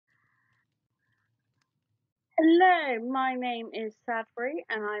Hello, my name is Sadbury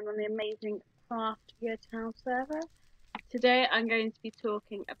and I'm on the amazing Craft Your Town server. Today I'm going to be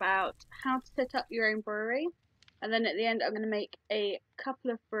talking about how to set up your own brewery, and then at the end I'm going to make a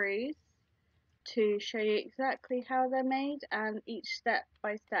couple of brews to show you exactly how they're made and each step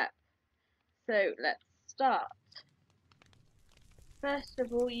by step. So let's start. First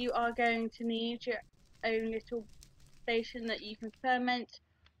of all, you are going to need your own little station that you can ferment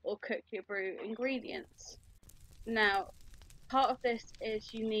or cook your brew ingredients. Now, part of this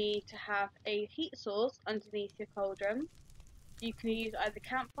is you need to have a heat source underneath your cauldron. You can use either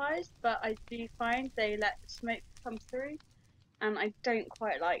campfires, but I do find they let the smoke come through, and I don't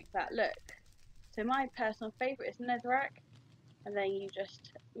quite like that look. So my personal favourite is netherrack, and then you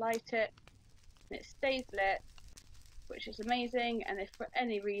just light it, and it stays lit, which is amazing. And if for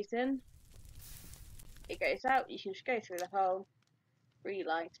any reason it goes out, you can just go through the hole,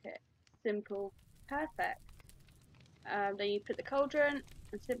 relight it. Simple, perfect. Then you put the cauldron,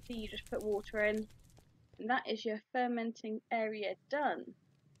 and simply you just put water in, and that is your fermenting area done.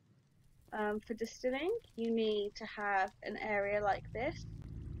 For distilling, you need to have an area like this,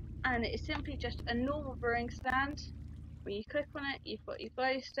 and it is simply just a normal brewing stand. When you click on it, you've got your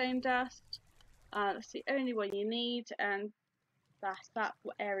glowstone dust. That's the only one you need, and that's that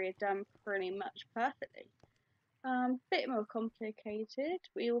area done pretty much perfectly. Bit more complicated.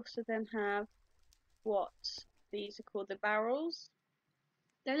 We also then have what these are called the barrels.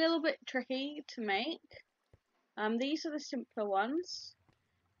 They're a little bit tricky to make. These are the simpler ones.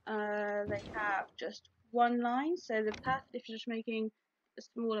 They have just one line, so the path, if you're just making a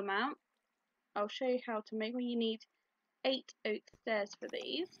small amount, I'll show you how to make one. You need 8 oak stairs for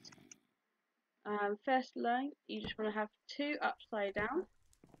these. First line, you just want to have 2 upside down,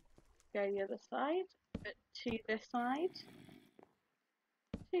 go the other side, put 2 this side,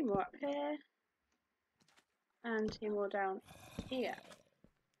 2 more up here, and 2 more down here.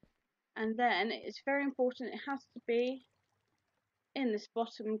 And then it's very important, it has to be in this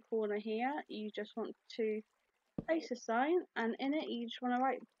bottom corner here. You just want to place a sign, and in it you just want to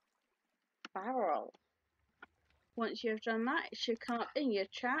write barrel. Once you have done that, it should come up in your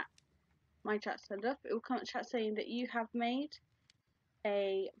chat. My chat's turned up. It will come up chat saying that you have made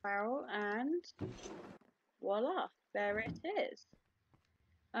a barrel, and voila, there it is.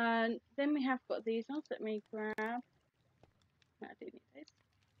 And then we have got these ones. Let me grab. I do need these.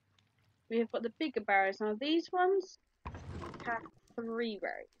 We have got the bigger barrels. Now these ones have 3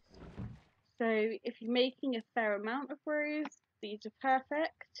 rows. So if you're making a fair amount of brews, these are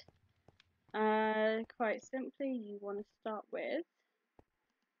perfect. Quite simply, you want to start with,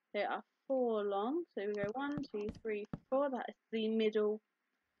 there are 4 long, so we go 1, 2, 3, 4, that is the middle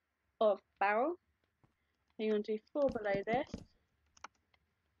of barrel. Then you want to do 4 below this,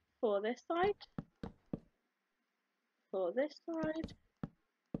 4 this side, 4 this side,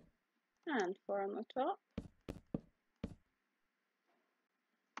 and 4 on the top.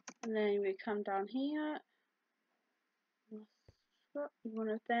 And then we come down here, you want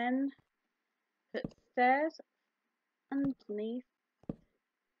to then put stairs underneath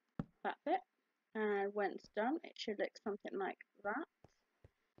that bit, and when it's done it should look something like that.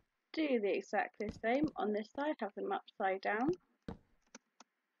 Do the exactly same on this side, have them upside down,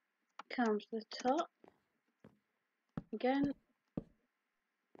 come to the top, again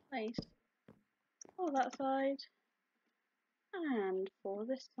place for that side and for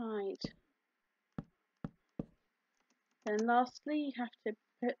this side. Then lastly you have to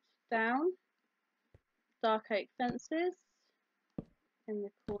put down dark oak fences in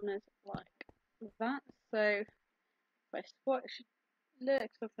the corners like that. So if I swatch, look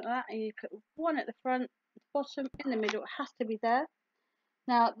something like that, and you put one at the front, the bottom, in the middle. It has to be there.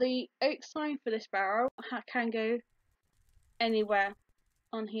 Now the oak sign for this barrel can go anywhere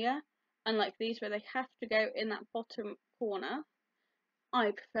on here, unlike these where they have to go in that bottom corner.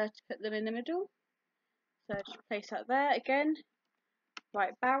 I prefer to put them in the middle, so just place that there. Again,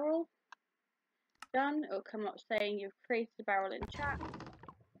 write barrel, done. It will come up saying you've created a barrel in chat.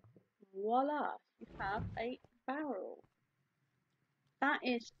 Voila, you have a barrel. That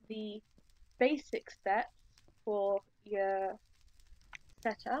is the basic steps for your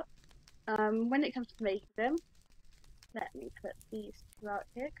setup. When it comes to making them, let me put these 2 out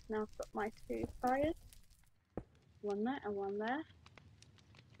here, because now I've got my 2 fires, one there and one there.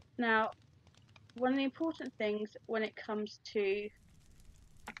 Now, one of the important things when it comes to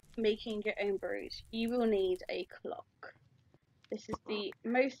making your own brews, you will need a clock. This is the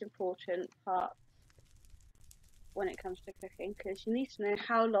most important part when it comes to cooking, because you need to know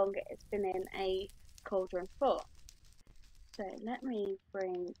how long it's been in a cauldron for. So let me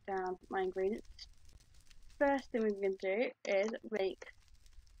bring down my ingredients. first thing we're going to do is make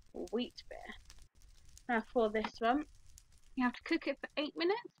wheat beer. Now for this one, you have to cook it for 8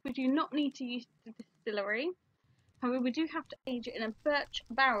 minutes. We do not need to use the distillery. However, we do have to age it in a birch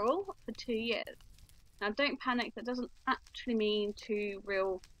barrel for 2 years. Now don't panic, that doesn't actually mean 2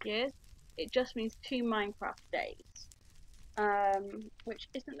 real years. It just means 2 Minecraft days. Which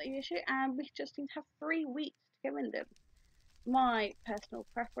isn't the issue, and we just need to have 3 weeks to go in them. My personal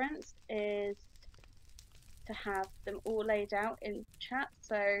preference is to have them all laid out in chat,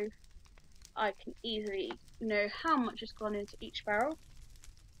 so I can easily know how much has gone into each barrel.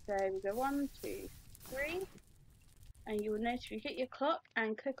 So we go 1, 2, 3, and you will notice you hit your clock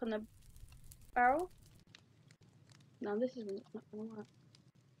and click on the barrel. Now this is not going to work.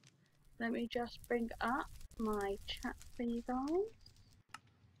 Let me just bring up my chat for you guys.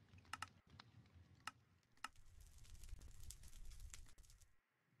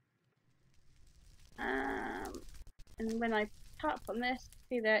 And when I tap on this,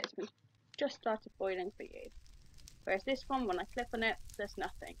 see there, it's just started boiling for you. Whereas this one, when I click on it, there's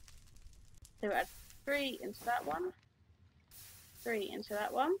nothing. So add 3 into that one, 3 into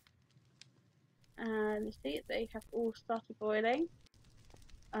that one, and you see they have all started boiling.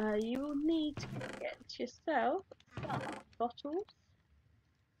 You will need to get yourself some bottles,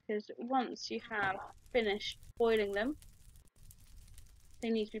 because once you have finished boiling them,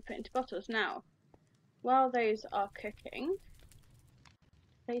 they need to be put into bottles. Now, while those are cooking,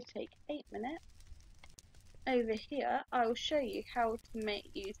 they take 8 minutes. Over here, I will show you how to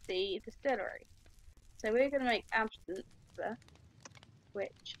use the distillery. So we're going to make absinthe,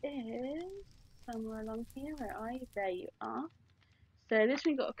 which is somewhere along here. Where are you? There you are. So this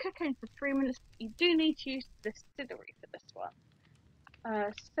we've got to cook in for 3 minutes. You do need to use the distillery for this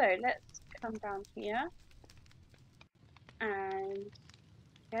one. So let's come down here, and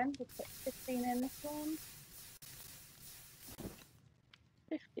again we'll put 15 in this one,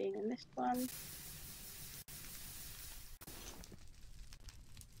 15 in this one,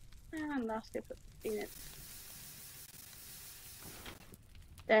 and lastly put 15 in.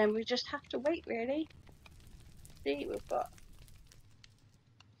 Then we just have to wait, really. See, we've got,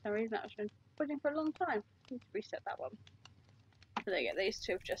 for some reason that was been putting for a long time. Need to reset that one. So there you go, these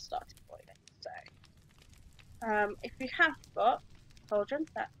two have just started boiling. So if you have got cauldron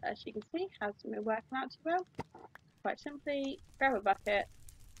that, as you can see, hasn't been working out too well, quite simply grab a bucket,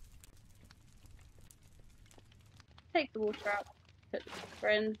 take the water out, put the water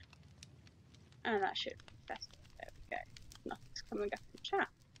in, and that should be successful. There we go. Nothing's coming up in chat.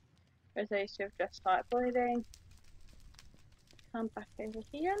 Whereas those two have just started boiling. Come back over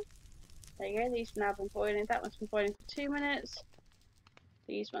here. There you go, these have now been boiling. That one's been boiling for 2 minutes.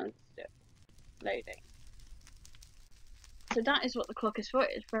 These ones still loading. So that is what the clock is for.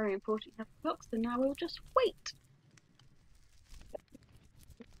 It's very important to have the clock, so now we'll just wait.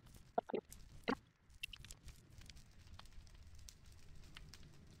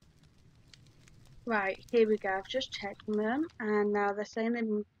 Right, here we go. I've just checked them, and now they're saying they've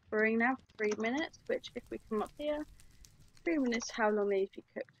been brewing now for 3 minutes, which if we come up here, 3 minutes, how long they've been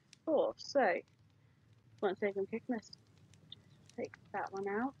cooked for. So, once they've been cooking, let's take that one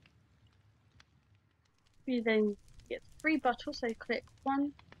out. You then get 3 bottles, so click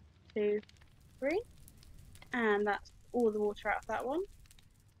 1, 2, 3, and that's all the water out of that one.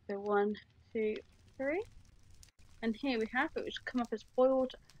 So 1, 2, 3, and here we have it, which come up as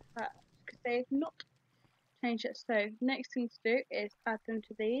boiled, because they've not changed it. So next thing to do is add them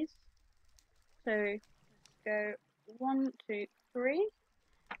to these. So let's go 1, 2, 3,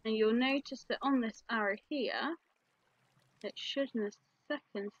 and you'll notice that on this arrow here, it should in a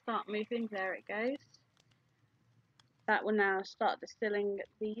second start moving. There it goes. That will now start distilling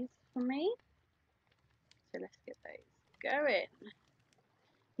these for me. So let's get those going.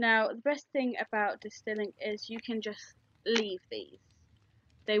 Now the best thing about distilling is you can just leave these.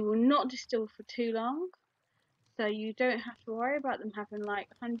 They will not distill for too long, so you don't have to worry about them having like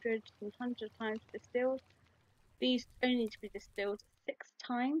hundreds and hundreds of times distilled. These only need to be distilled 6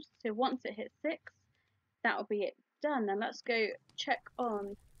 times, so once it hits 6, that will be it done. Now let's go check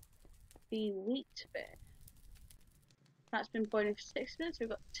on the wheat bit. That's been boiling for 6 minutes. We've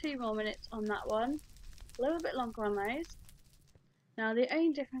got 2 more minutes on that one. A little bit longer on those. Now the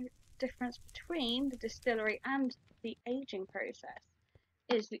only difference between the distillery and the aging process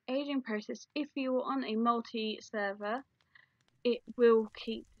is the aging process. If you're on a multi-server, it will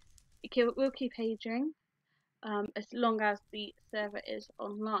keep aging as long as the server is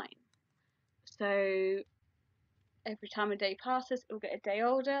online. So every time a day passes, it will get a day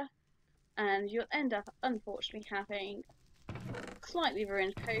older, and you'll end up unfortunately having slightly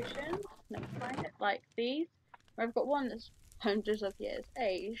ruined potion. Let me find it, like these. I've got one that's hundreds of years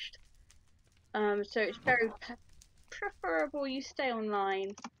aged. So it's very preferable you stay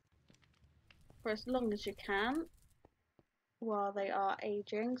online for as long as you can while they are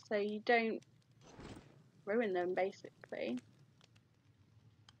aging, so you don't ruin them basically.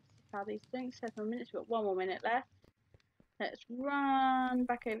 How these things, 7 minutes, we've got 1 more minute left. Let's run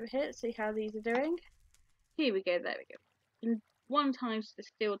back over here, see how these are doing. Here we go, there we go. 1 times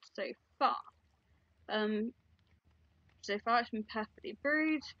distilled so far. So far it's been perfectly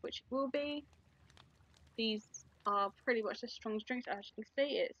brewed, which it will be. These are pretty much the strongest drinks, as you can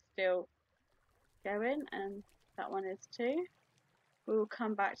see. It's still going, and that one is too. We will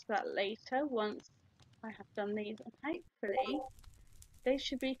come back to that later once I have done these, and hopefully they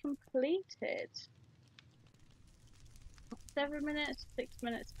should be completed. 7 minutes, 6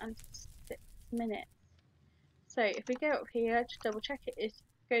 minutes, and 6 minutes. So if we go up here, just double check it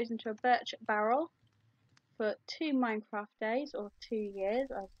goes into a birch barrel for 2 Minecraft days or 2 years,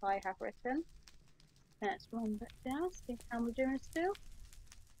 as I have written. Let's run back down, see how we're doing still.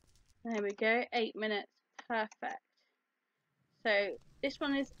 There we go, 8 minutes, perfect. So this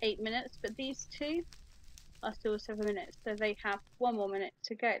one is 8 minutes, but these two are still 7 minutes, so they have 1 more minute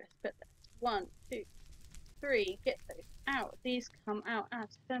to go. Let's put this 1, 2, 3, get those out. These come out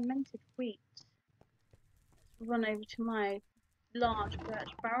as fermented wheat. Let's run over to my large birch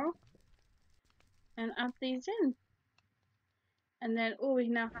barrel and add these in. And then all we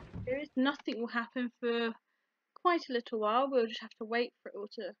now have to do is nothing will happen for quite a little while. We'll just have to wait for it all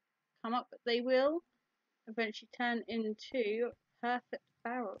to come up, but they will eventually turn into perfect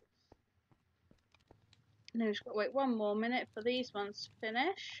barrels. And then we've just got to wait 1 more minute for these ones to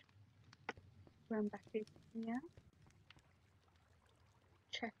finish. Run back over here.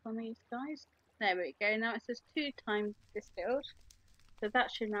 Check on these guys. There we go. Now it says 2 times distilled. So that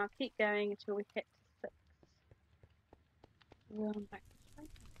should now keep going until we hit 6. Run back this way.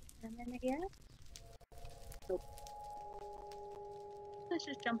 And then again. Let's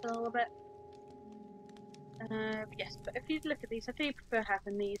just jump a little bit. Yes, but if you look at these, I do prefer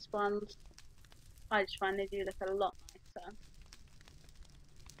having these ones. I just find they do look a lot nicer.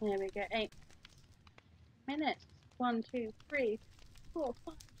 There we go, 8 minutes. 1, 2, 3, 4,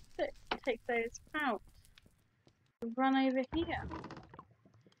 5, 6. Take those out. Run over here.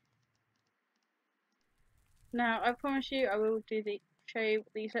 Now, I promise you, I will show you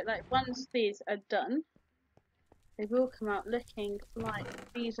what these look like. Once these are done, they will come out looking like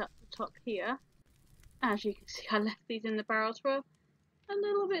these up the top here. As you can see, I left these in the barrels for a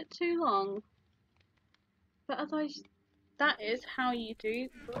little bit too long. But otherwise, that is how you do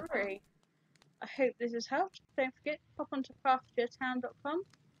brewery. I hope this has helped. Don't forget, pop onto craftyourtown.com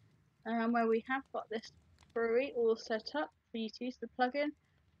where we have got this brewery all set up for you to use the plugin.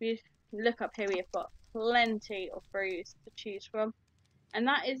 We look up here, we have got plenty of brews to choose from. And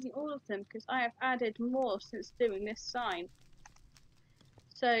that isn't all of them, because I have added more since doing this sign.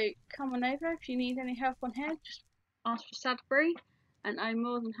 So come on over if you need any help on here, just ask for Sadbury, and I'm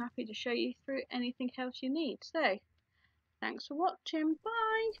more than happy to show you through anything else you need. So thanks for watching,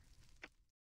 bye!